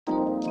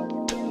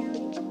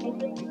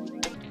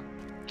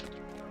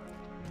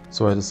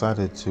So I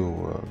decided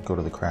to go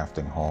to the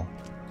crafting hall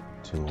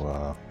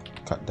to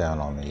cut down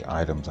on the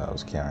items I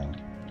was carrying.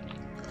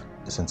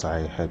 Since I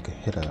had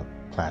hit a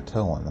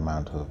plateau on the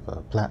amount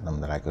of platinum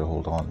that I could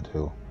hold on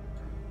to,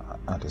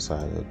 I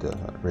decided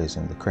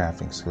raising the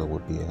crafting skill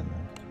would be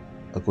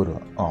a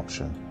good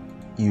option.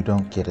 You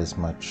don't get as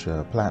much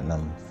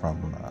platinum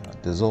from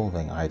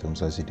dissolving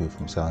items as you do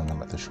from selling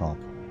them at the shop.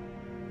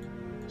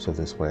 So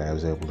this way I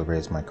was able to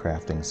raise my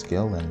crafting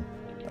skill and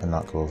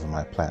not go over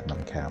my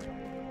platinum cap.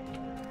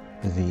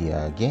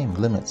 The game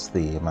limits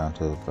the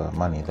amount of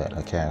money that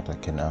a character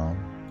can own.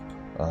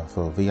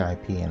 For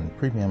VIP and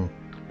premium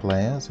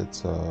players,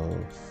 it's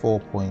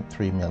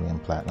 4.3 million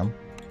platinum.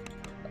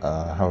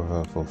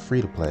 However, for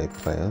free-to-play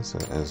players,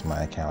 as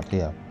my account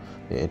here,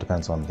 it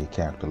depends on the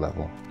character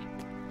level.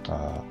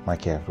 My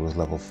character was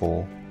level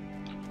 4,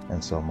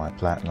 and so my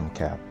platinum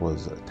cap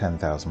was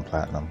 10,000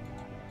 platinum.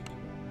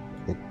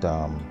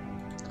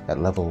 At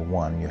level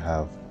 1, you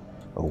have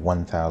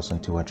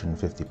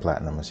 1,250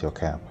 platinum as your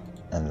cap,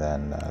 and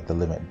then the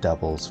limit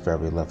doubles for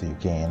every level you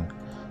gain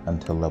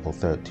until level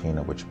 13,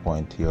 at which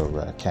point your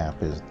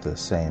cap is the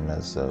same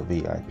as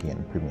VIP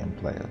and premium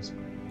players.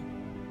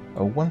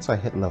 Once I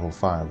hit level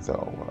 5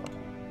 though,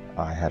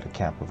 I had a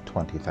cap of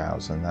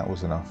 20,000. That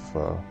was enough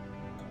for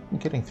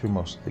getting through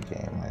most of the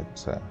game, I'd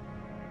say.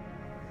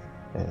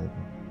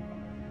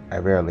 I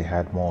rarely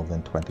had more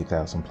than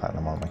 20,000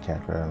 platinum on my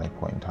character at any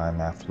point in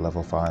time after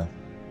level 5.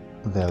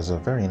 There's a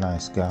very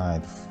nice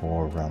guide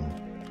for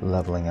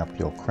leveling up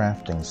your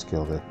crafting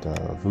skill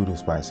that Voodoo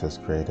Spice has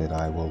created.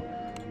 I will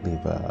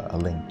leave a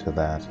link to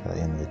that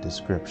in the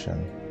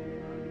description.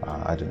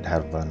 I didn't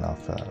have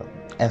enough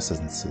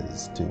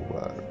essences to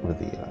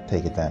really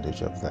take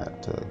advantage of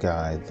that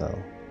guide though,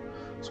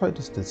 so I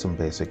just did some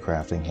basic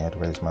crafting here to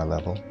raise my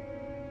level.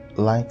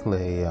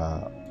 Likely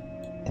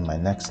in my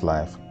next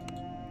life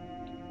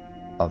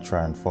I'll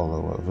try and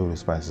follow Voodoo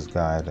Spice's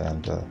guide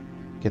and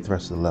get the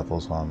rest of the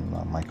levels on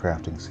my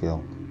crafting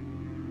skill.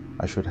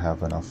 I should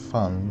have enough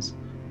funds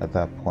at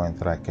that point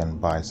that I can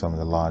buy some of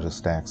the larger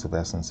stacks of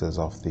essences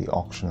off the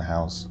auction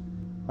house.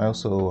 I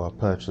also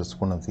purchased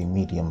one of the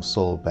medium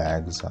soul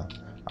bags.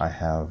 I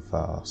have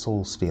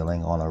soul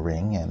stealing on a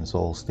ring and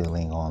soul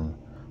stealing on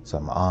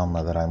some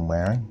armor that I'm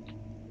wearing,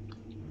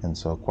 and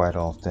so quite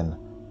often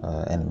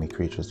enemy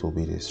creatures will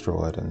be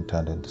destroyed and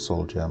turned into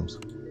soul gems.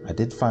 I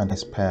did find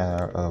this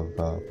pair of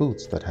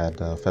boots that had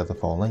feather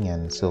falling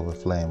and silver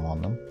flame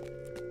on them.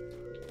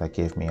 That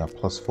gave me a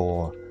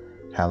 +4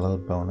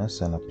 hallowed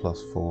bonus and a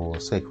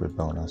 +4 sacred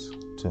bonus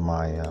to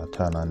my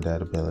turn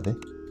undead ability.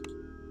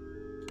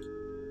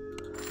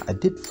 I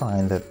did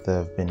find that there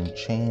have been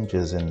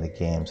changes in the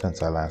game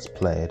since I last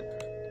played,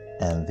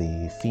 and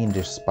the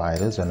fiendish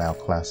spiders are now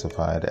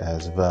classified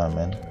as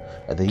vermin.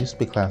 They used to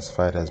be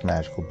classified as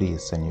magical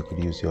beasts, and you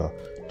could use your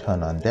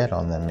turn undead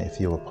on them if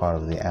you were part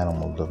of the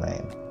animal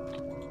domain.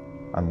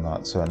 I'm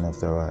not certain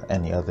if there are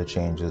any other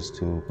changes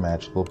to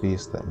magical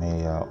beasts that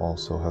may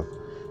also have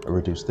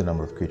reduced the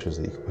number of creatures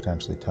that you could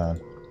potentially turn.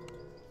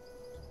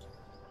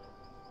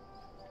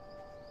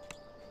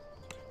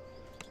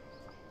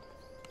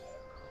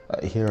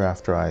 Here,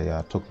 after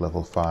I took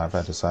level 5,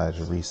 I decided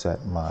to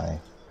reset my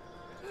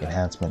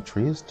enhancement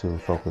trees to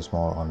focus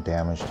more on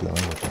damage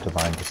dealing with the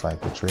Divine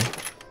Disciple tree.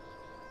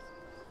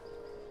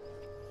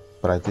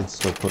 But I did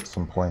still put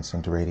some points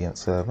into Radiant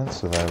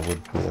Servants so that I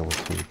would be able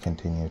to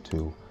continue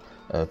to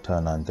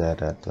turn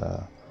undead at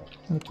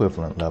an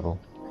equivalent level.